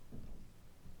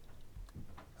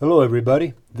Hello,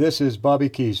 everybody. This is Bobby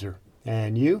Keyser,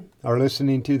 and you are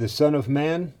listening to the Son of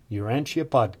Man, Urantia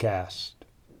podcast.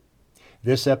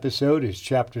 This episode is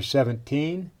Chapter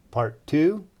 17, Part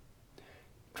 2,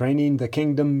 Training the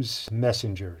Kingdom's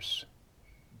Messengers.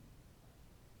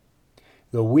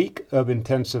 The Week of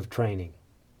Intensive Training.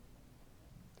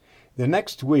 The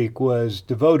next week was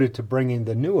devoted to bringing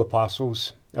the new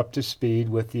apostles up to speed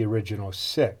with the original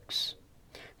 6.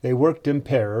 They worked in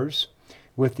pairs,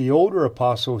 with the older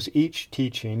apostles each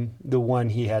teaching the one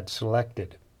he had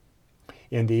selected.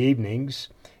 In the evenings,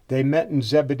 they met in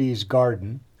Zebedee's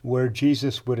garden, where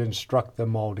Jesus would instruct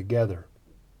them all together.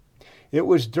 It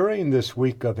was during this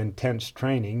week of intense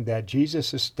training that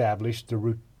Jesus established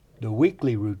the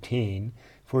weekly routine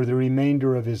for the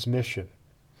remainder of his mission,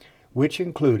 which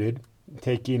included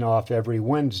taking off every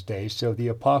Wednesday so the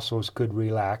apostles could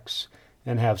relax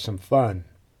and have some fun.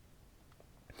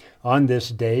 On this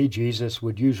day, Jesus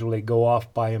would usually go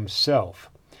off by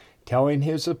himself, telling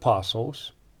his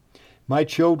apostles, "My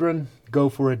children, go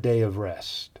for a day of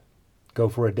rest. Go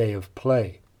for a day of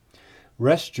play.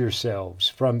 Rest yourselves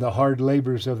from the hard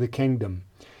labors of the kingdom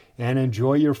and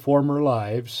enjoy your former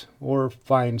lives or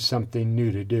find something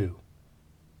new to do."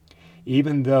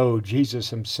 Even though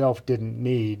Jesus himself didn't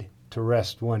need to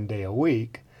rest one day a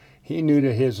week, he knew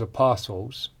that his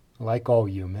apostles, like all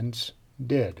humans,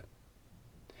 did.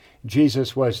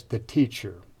 Jesus was the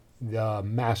teacher, the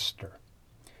master.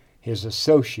 His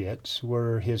associates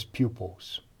were his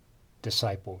pupils,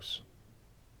 disciples.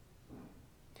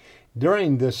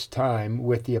 During this time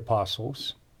with the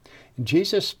apostles,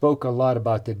 Jesus spoke a lot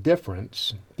about the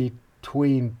difference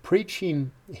between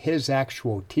preaching his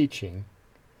actual teaching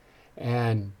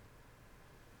and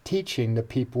teaching the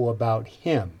people about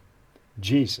him,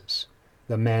 Jesus,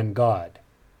 the man God.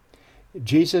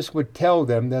 Jesus would tell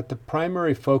them that the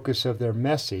primary focus of their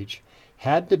message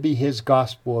had to be his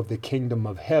gospel of the kingdom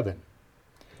of heaven,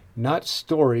 not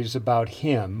stories about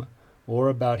him or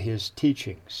about his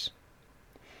teachings.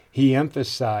 He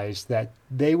emphasized that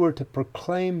they were to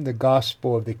proclaim the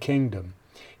gospel of the kingdom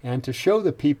and to show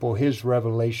the people his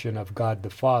revelation of God the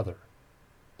Father,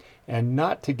 and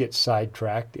not to get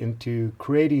sidetracked into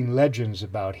creating legends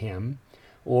about him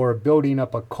or building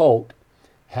up a cult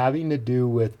having to do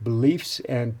with beliefs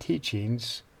and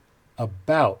teachings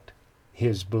about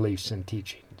his beliefs and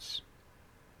teachings.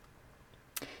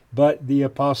 But the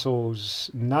apostles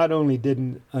not only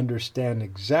didn't understand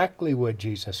exactly what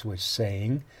Jesus was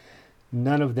saying,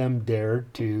 none of them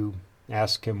dared to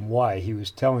ask him why he was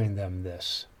telling them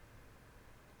this.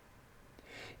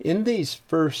 In these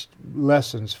first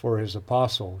lessons for his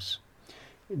apostles,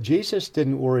 Jesus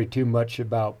didn't worry too much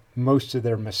about most of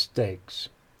their mistakes,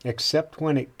 except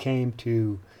when it came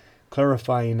to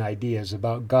clarifying ideas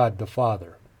about God the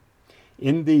Father.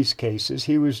 In these cases,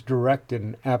 he was direct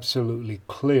and absolutely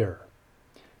clear.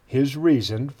 His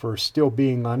reason for still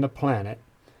being on the planet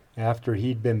after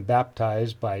he'd been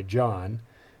baptized by John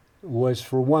was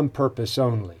for one purpose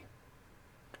only: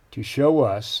 to show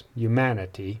us,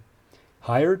 humanity,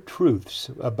 higher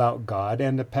truths about God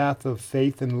and the path of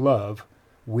faith and love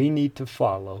we need to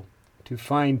follow to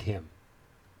find him.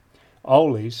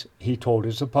 Always, he told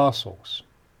his apostles,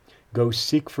 "Go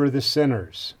seek for the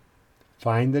sinners,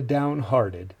 find the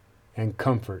downhearted, and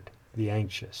comfort the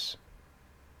anxious."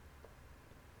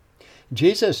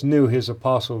 Jesus knew his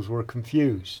apostles were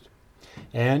confused,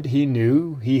 and he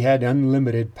knew he had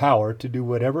unlimited power to do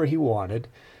whatever he wanted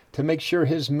to make sure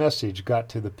his message got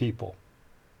to the people.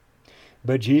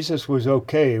 But Jesus was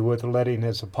okay with letting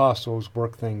his apostles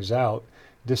work things out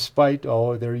despite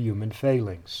all of their human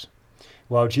failings.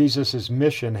 While Jesus'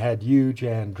 mission had huge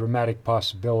and dramatic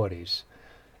possibilities,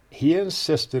 he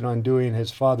insisted on doing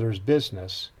his Father's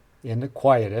business in the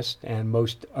quietest and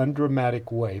most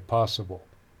undramatic way possible.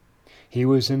 He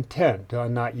was intent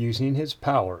on not using his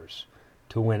powers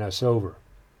to win us over.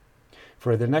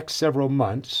 For the next several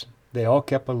months, they all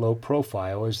kept a low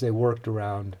profile as they worked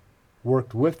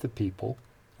with the people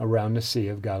around the Sea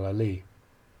of Galilee.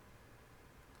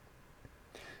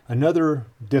 Another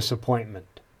disappointment.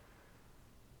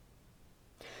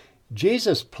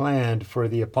 Jesus planned for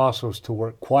the apostles to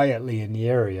work quietly in the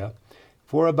area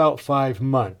for about 5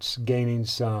 months, gaining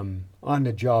some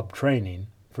on-the-job training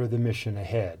for the mission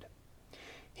ahead.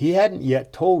 He hadn't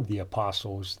yet told the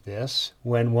apostles this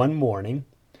when one morning,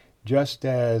 just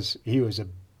as he was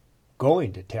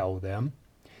going to tell them,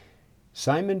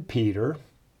 Simon Peter,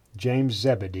 James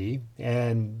Zebedee,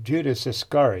 and Judas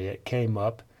Iscariot came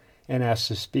up and asked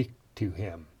to speak to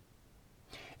him.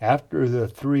 After the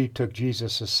 3 took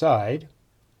Jesus aside,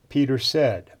 Peter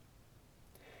said,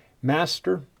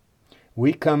 "Master,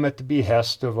 we come at the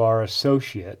behest of our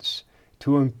associates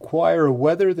to inquire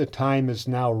whether the time is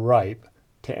now ripe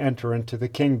to enter into the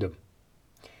kingdom.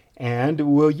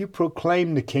 And will you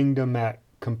proclaim the kingdom at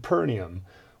Capernaum,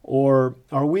 or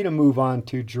are we to move on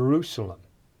to Jerusalem?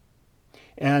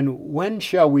 And when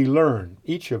shall we learn,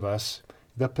 each of us,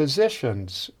 the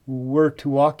positions we're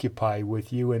to occupy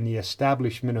with you in the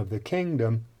establishment of the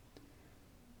kingdom?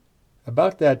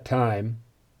 About that time,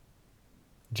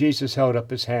 Jesus held up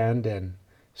his hand and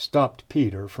stopped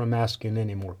Peter from asking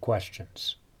any more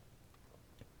questions.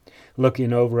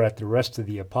 Looking over at the rest of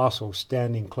the apostles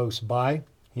standing close by,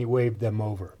 he waved them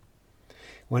over.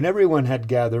 When everyone had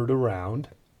gathered around,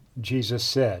 Jesus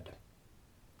said,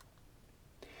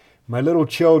 "My little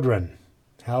children,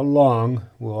 how long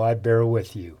will I bear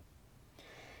with you?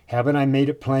 Haven't I made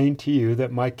it plain to you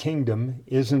that my kingdom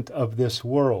isn't of this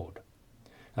world?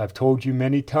 I've told you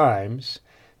many times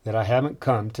that I haven't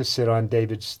come to sit on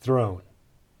David's throne.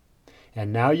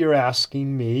 And now you're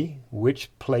asking me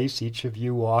which place each of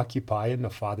you will occupy in the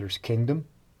Father's kingdom?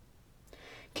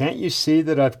 Can't you see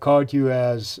that I've called you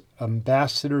as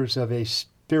ambassadors of a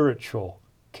spiritual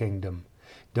kingdom?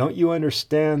 Don't you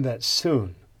understand that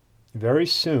soon, very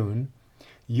soon,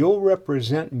 you'll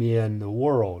represent me in the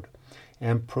world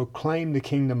and proclaim the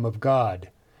kingdom of God,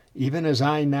 even as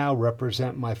I now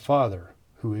represent my Father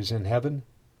who is in heaven?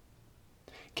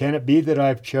 Can it be that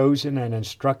I've chosen and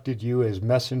instructed you as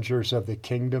messengers of the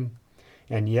kingdom,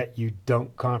 and yet you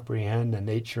don't comprehend the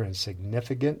nature and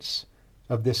significance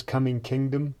of this coming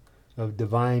kingdom of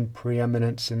divine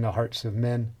preeminence in the hearts of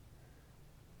men?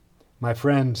 My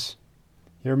friends,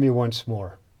 hear me once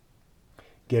more.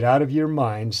 Get out of your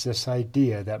minds this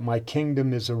idea that my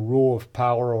kingdom is a rule of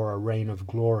power or a reign of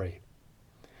glory.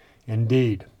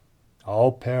 Indeed,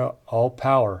 all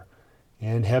power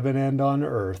in heaven and on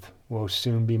earth will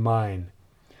soon be mine.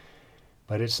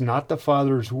 But it's not the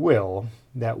Father's will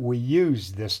that we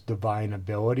use this divine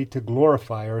ability to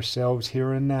glorify ourselves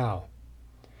here and now.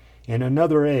 In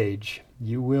another age,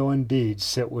 you will indeed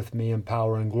sit with me in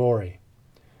power and glory.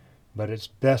 But it's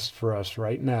best for us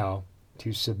right now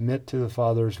to submit to the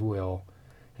Father's will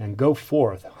and go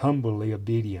forth humbly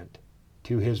obedient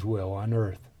to his will on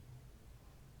earth."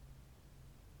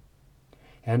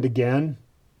 And again,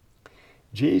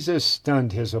 Jesus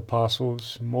stunned his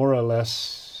apostles, more or less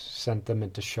sent them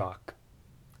into shock.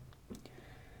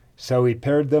 So he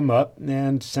paired them up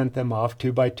and sent them off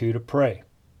 2 by 2 to pray,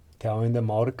 telling them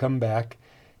all to come back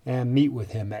and meet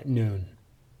with him at noon.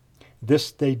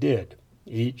 This they did,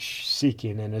 each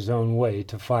seeking in his own way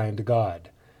to find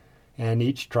God, and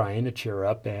each trying to cheer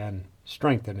up and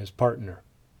strengthen his partner.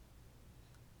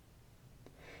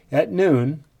 At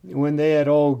noon, when they had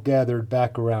all gathered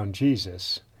back around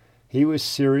Jesus, he was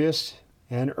serious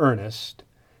and earnest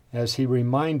as he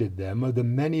reminded them of the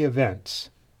many events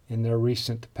in their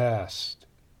recent past.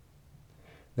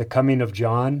 The coming of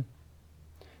John,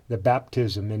 the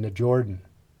baptism in the Jordan,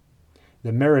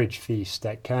 the marriage feast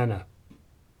at Cana,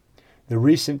 the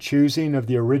recent choosing of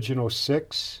the original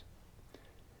 6,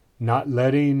 not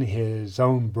letting his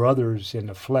own brothers in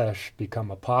the flesh become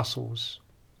apostles,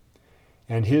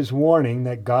 and his warning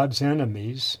that God's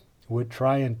enemies would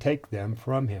try and take them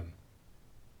from him.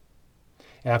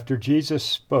 After Jesus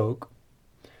spoke,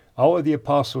 all of the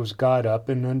apostles got up,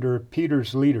 and under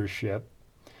Peter's leadership,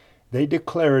 they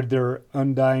declared their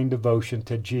undying devotion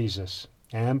to Jesus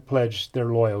and pledged their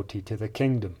loyalty to the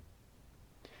kingdom.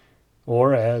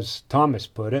 Or, as Thomas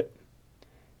put it,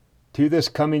 to this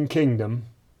coming kingdom,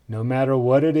 no matter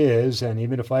what it is, and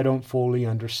even if I don't fully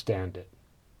understand it.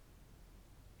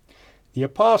 The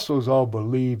apostles all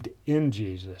believed in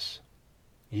Jesus,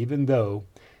 even though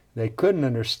they couldn't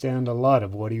understand a lot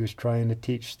of what he was trying to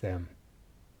teach them.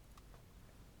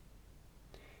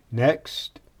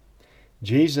 Next,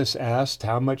 Jesus asked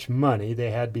how much money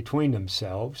they had between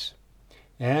themselves,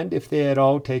 and if they had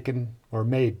all taken or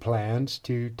made plans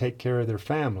to take care of their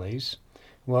families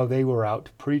while they were out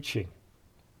preaching.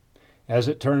 As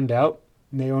it turned out,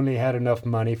 they only had enough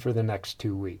money for the next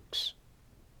 2 weeks.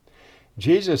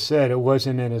 Jesus said it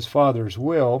wasn't in his Father's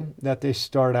will that they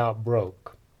start out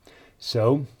broke.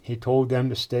 So he told them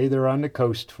to stay there on the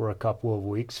coast for a couple of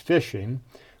weeks fishing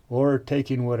or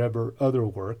taking whatever other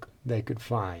work they could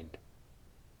find.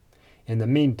 In the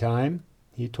meantime,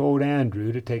 he told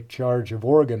Andrew to take charge of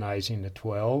organizing the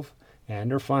 12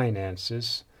 and their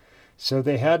finances, so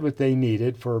they had what they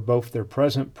needed for both their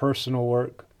present personal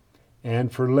work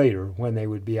and for later when they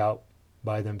would be out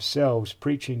by themselves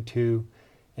preaching to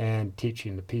and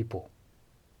teaching the people.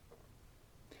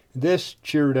 This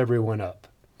cheered everyone up.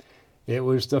 It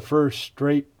was the first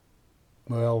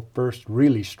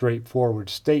really straightforward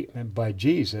statement by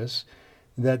Jesus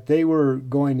that they were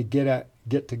going to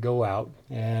get to go out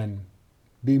and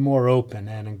be more open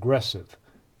and aggressive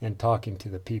in talking to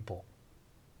the people.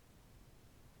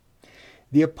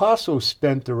 The apostles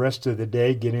spent the rest of the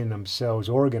day getting themselves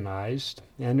organized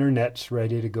and their nets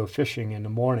ready to go fishing in the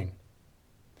morning.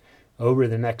 Over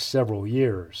the next several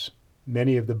years,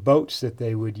 many of the boats that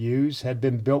they would use had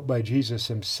been built by Jesus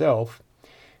himself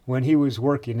when he was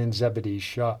working in Zebedee's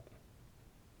shop.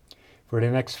 For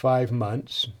the next 5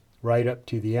 months, right up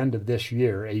to the end of this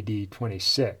year, AD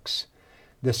 26,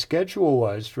 the schedule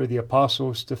was for the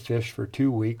apostles to fish for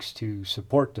 2 weeks to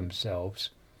support themselves,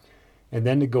 and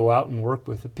then to go out and work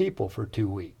with the people for 2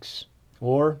 weeks.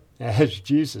 Or, as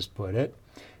Jesus put it,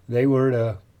 they were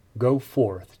to go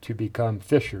forth to become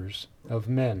fishers of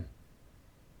men.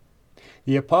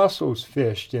 The apostles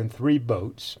fished in 3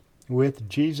 boats, with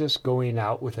Jesus going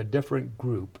out with a different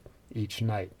group each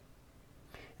night.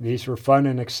 These were fun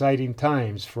and exciting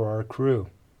times for our crew.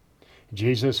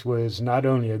 Jesus was not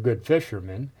only a good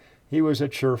fisherman, he was a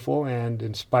cheerful and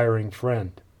inspiring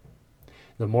friend.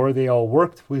 The more they all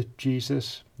worked with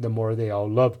Jesus, the more they all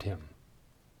loved him.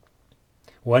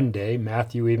 One day,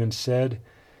 Matthew even said,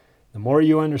 "The more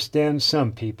you understand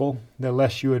some people, the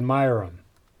less you admire them.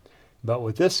 But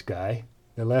with this guy,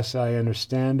 the less I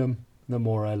understand him, the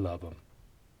more I love him."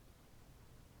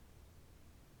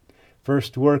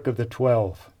 First work of the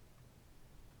 12.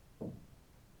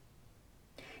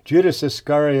 Judas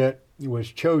Iscariot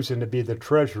was chosen to be the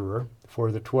treasurer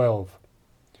for the 12.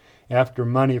 After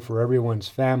money for everyone's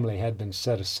family had been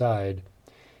set aside,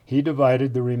 he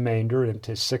divided the remainder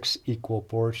into 6 equal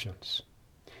portions.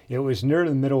 It was near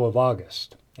the middle of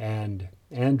August, and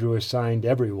Andrew assigned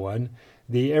everyone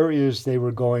the areas they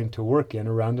were going to work in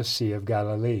around the Sea of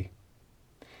Galilee.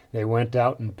 They went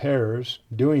out in pairs,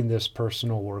 doing this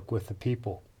personal work with the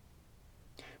people.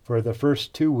 For the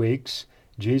first 2 weeks,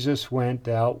 Jesus went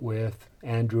out with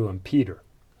Andrew and Peter.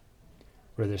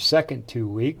 For the second 2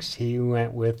 weeks, he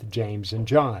went with James and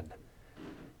John,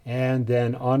 and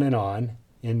then on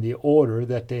in the order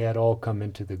that they had all come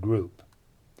into the group.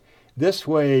 This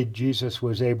way, Jesus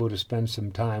was able to spend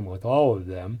some time with all of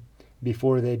them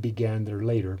before they began their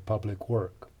later public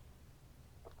work.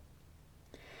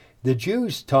 The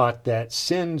Jews taught that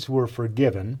sins were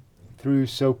forgiven through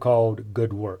so-called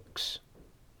good works.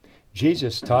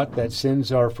 Jesus taught that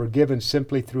sins are forgiven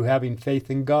simply through having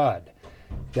faith in God,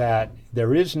 that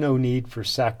there is no need for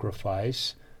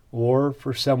sacrifice or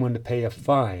for someone to pay a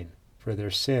fine for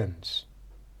their sins.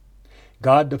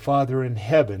 God the Father in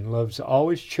heaven loves all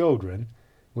his children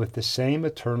with the same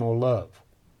eternal love.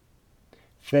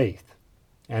 Faith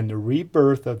and the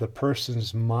rebirth of the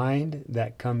person's mind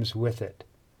that comes with it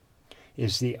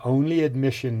is the only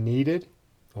admission needed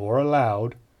or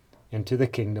allowed into the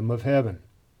kingdom of heaven.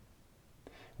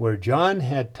 Where John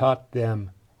had taught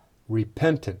them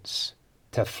repentance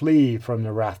to flee from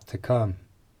the wrath to come,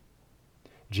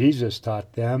 Jesus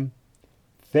taught them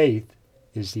faith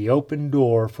is the open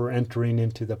door for entering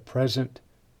into the present,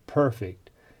 perfect,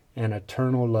 and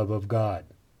eternal love of God.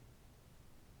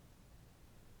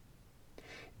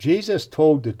 Jesus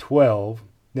told the 12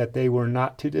 that they were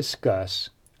not to discuss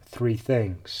 3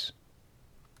 things.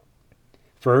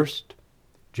 First,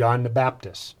 John the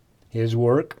Baptist, his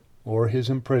work or his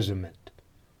imprisonment.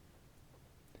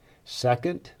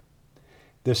 Second,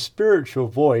 the spiritual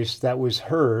voice that was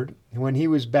heard when he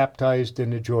was baptized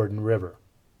in the Jordan River.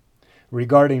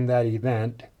 Regarding that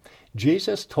event,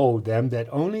 Jesus told them that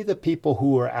only the people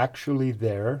who were actually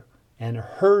there and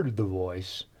heard the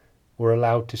voice were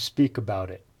allowed to speak about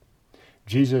it.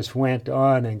 Jesus went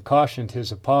on and cautioned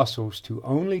his apostles to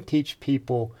only teach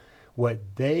people what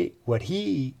they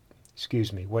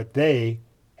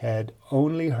had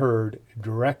only heard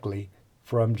directly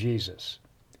from Jesus,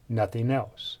 nothing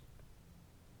else.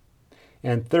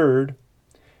 And third,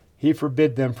 he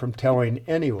forbid them from telling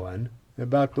anyone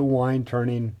about the wine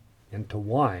turning into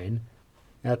wine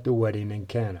at the wedding in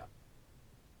Cana.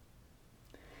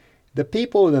 The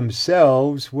people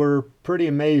themselves were pretty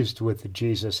amazed with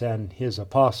Jesus and his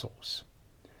apostles.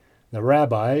 The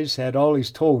rabbis had always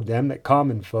told them that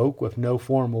common folk with no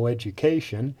formal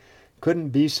education couldn't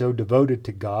be so devoted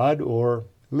to God or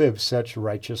live such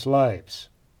righteous lives.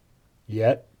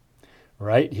 Yet,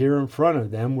 right here in front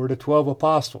of them were the 12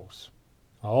 apostles,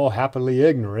 all happily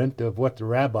ignorant of what the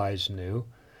rabbis knew,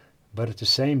 but at the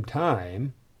same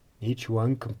time, each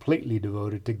one completely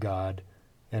devoted to God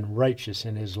and righteous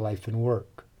in his life and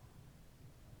work.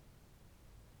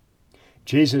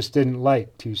 Jesus didn't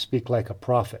like to speak like a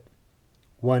prophet,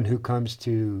 one who comes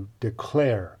to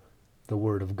declare the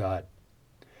Word of God.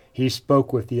 He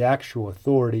spoke with the actual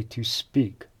authority to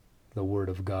speak the Word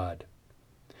of God.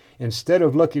 Instead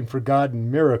of looking for God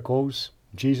in miracles,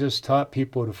 Jesus taught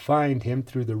people to find him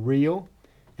through the real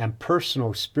and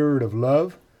personal spirit of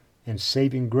love and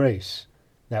saving grace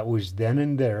that was then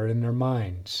and there in their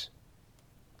minds.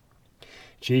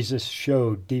 Jesus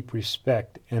showed deep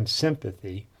respect and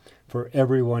sympathy for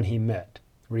everyone he met,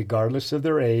 regardless of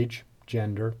their age,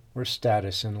 gender, or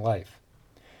status in life.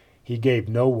 He gave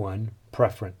no one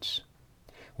preference.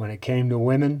 When it came to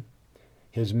women,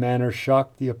 his manner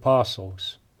shocked the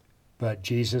apostles, but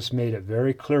Jesus made it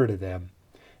very clear to them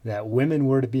that women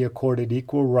were to be accorded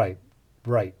equal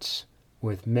rights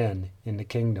with men in the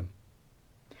kingdom.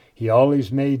 He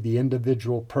always made the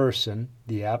individual person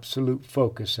the absolute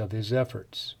focus of his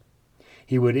efforts.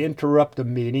 He would interrupt a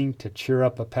meeting to cheer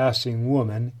up a passing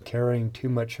woman carrying too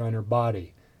much on her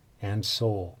body and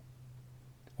soul,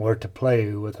 or to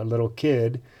play with a little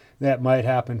kid that might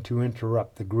happen to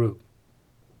interrupt the group.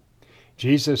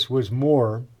 Jesus was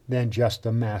more than just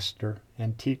a master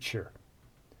and teacher.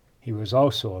 He was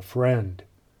also a friend,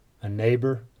 a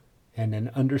neighbor, and an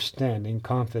understanding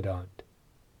confidant.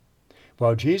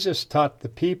 While Jesus taught the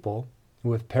people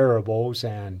with parables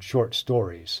and short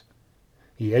stories,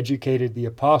 he educated the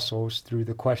apostles through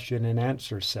the question and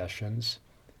answer sessions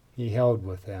he held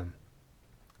with them.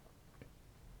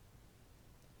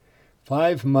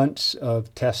 5 months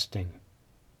of testing.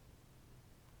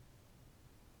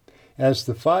 As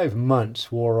the 5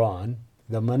 months wore on,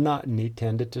 the monotony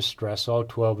tended to stress all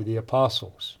 12 of the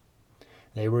apostles.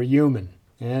 They were human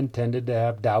and tended to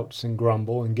have doubts and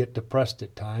grumble and get depressed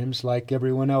at times like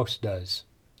everyone else does.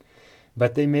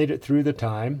 But they made it through the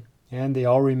time, and they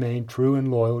all remained true and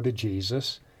loyal to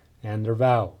Jesus and their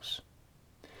vows.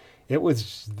 It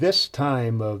was this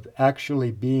time of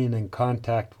actually being in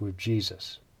contact with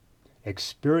Jesus,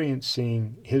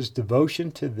 experiencing his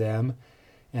devotion to them,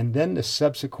 and then the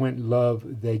subsequent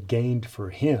love they gained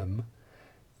for him,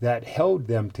 that held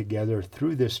them together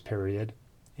through this period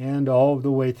and all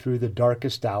the way through the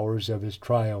darkest hours of his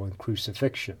trial and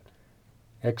crucifixion,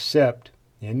 except,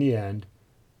 in the end,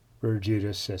 for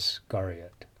Judas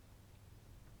Iscariot.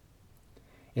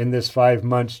 In this 5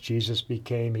 months, Jesus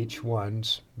became each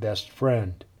one's best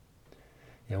friend.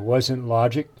 It wasn't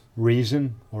logic,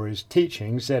 reason, or his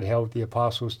teachings that held the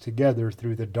apostles together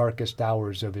through the darkest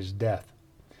hours of his death,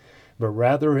 but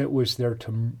rather it was their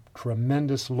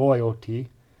tremendous loyalty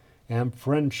and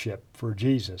friendship for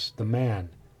Jesus, the man,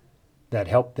 that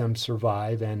helped them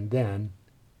survive and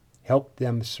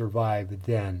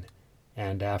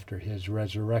after his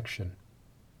resurrection.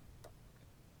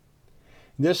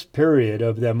 This period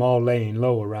of them all laying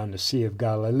low around the Sea of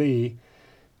Galilee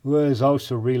was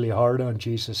also really hard on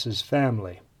Jesus'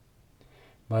 family.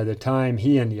 By the time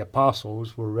he and the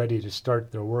apostles were ready to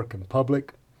start their work in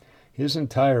public, his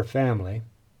entire family,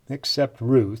 except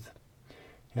Ruth,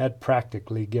 had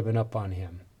practically given up on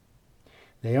him.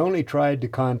 They only tried to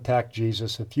contact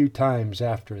Jesus a few times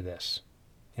after this,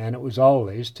 and it was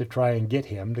always to try and get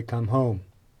him to come home.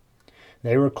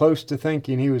 They were close to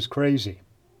thinking he was crazy.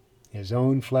 His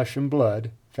own flesh and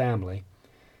blood family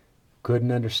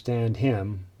couldn't understand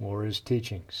him or his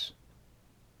teachings.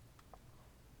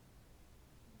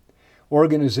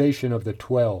 Organization of the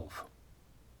 12.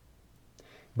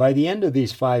 By the end of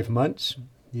these 5 months,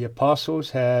 the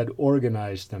apostles had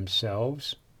organized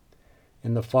themselves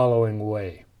in the following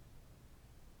way.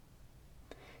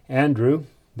 Andrew,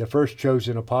 the first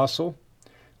chosen apostle,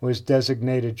 was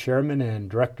designated chairman and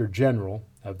director general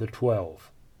of the 12.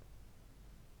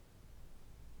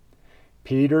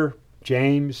 Peter,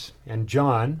 James, and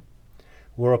John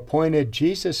were appointed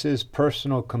Jesus'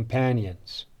 personal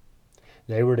companions.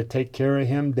 They were to take care of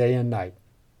him day and night,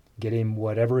 get him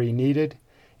whatever he needed,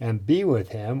 and be with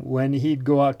him when he'd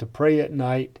go out to pray at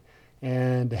night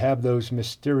and have those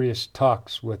mysterious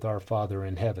talks with our Father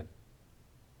in heaven.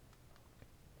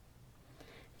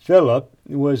 Philip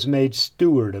was made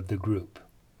steward of the group.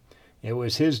 It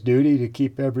was his duty to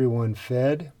keep everyone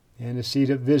fed and to see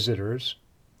that visitors,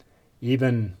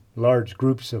 even large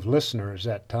groups of listeners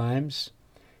at times,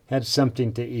 had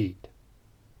something to eat.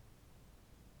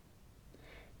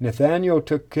 Nathanael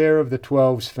took care of the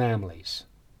 12's families.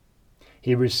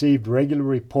 He received regular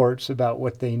reports about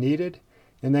what they needed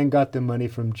and then got the money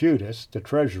from Judas, the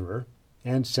treasurer,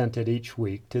 and sent it each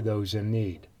week to those in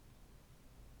need.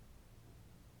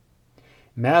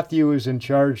 Matthew was in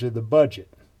charge of the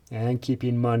budget and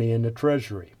keeping money in the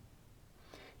treasury.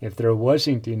 If there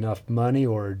wasn't enough money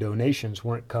or donations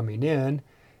weren't coming in,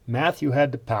 Matthew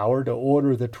had the power to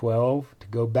order the 12 to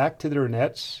go back to their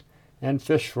nets and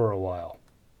fish for a while.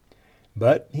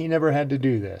 But he never had to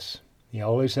do this. He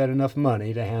always had enough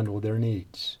money to handle their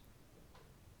needs.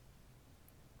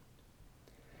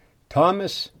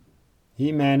 Thomas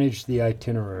He managed the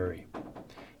itinerary.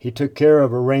 He took care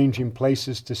of arranging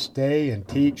places to stay and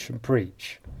teach and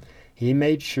preach. He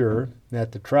made sure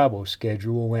that the travel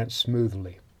schedule went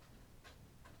smoothly.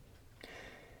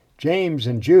 James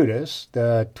and Judas,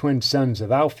 the twin sons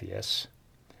of Alphaeus,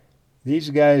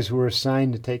 these guys were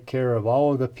assigned to take care of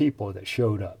all of the people that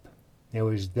showed up. It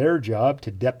was their job to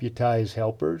deputize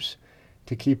helpers,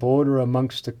 to keep order among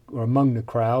the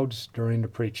crowds during the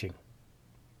preaching.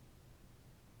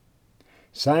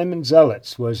 Simon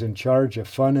Zealots was in charge of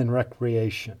fun and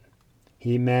recreation.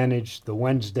 He managed the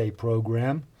Wednesday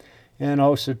program and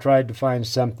also tried to find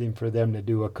something for them to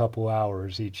do a couple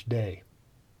hours each day.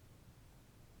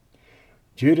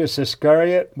 Judas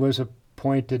Iscariot was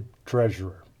appointed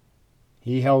treasurer.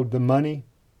 He held the money,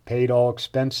 paid all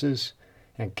expenses,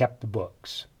 and kept the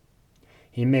books.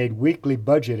 He made weekly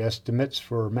budget estimates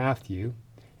for Matthew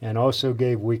and also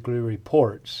gave weekly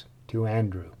reports to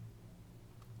Andrew.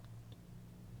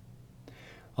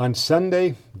 On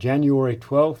Sunday, January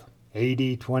 12th,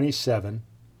 AD 27,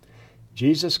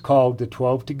 Jesus called the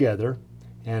 12 together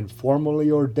and formally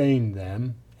ordained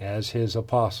them as his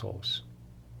apostles,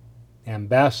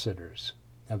 ambassadors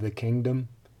of the kingdom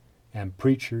and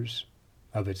preachers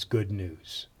of its good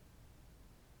news.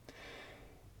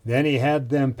 Then he had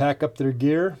them pack up their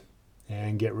gear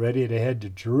and get ready to head to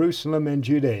Jerusalem and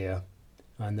Judea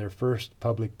on their first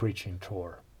public preaching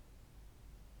tour.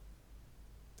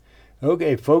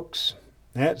 Okay, folks,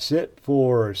 that's it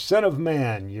for Son of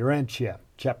Man, Urantia,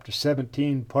 Chapter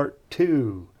 17, Part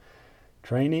 2,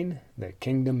 Training the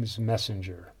Kingdom's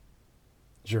Messengers.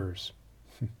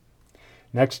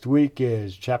 Next week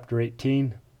is Chapter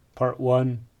 18, Part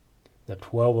 1, The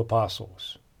 12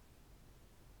 Apostles.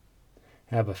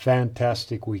 Have a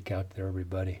fantastic week out there,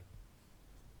 everybody.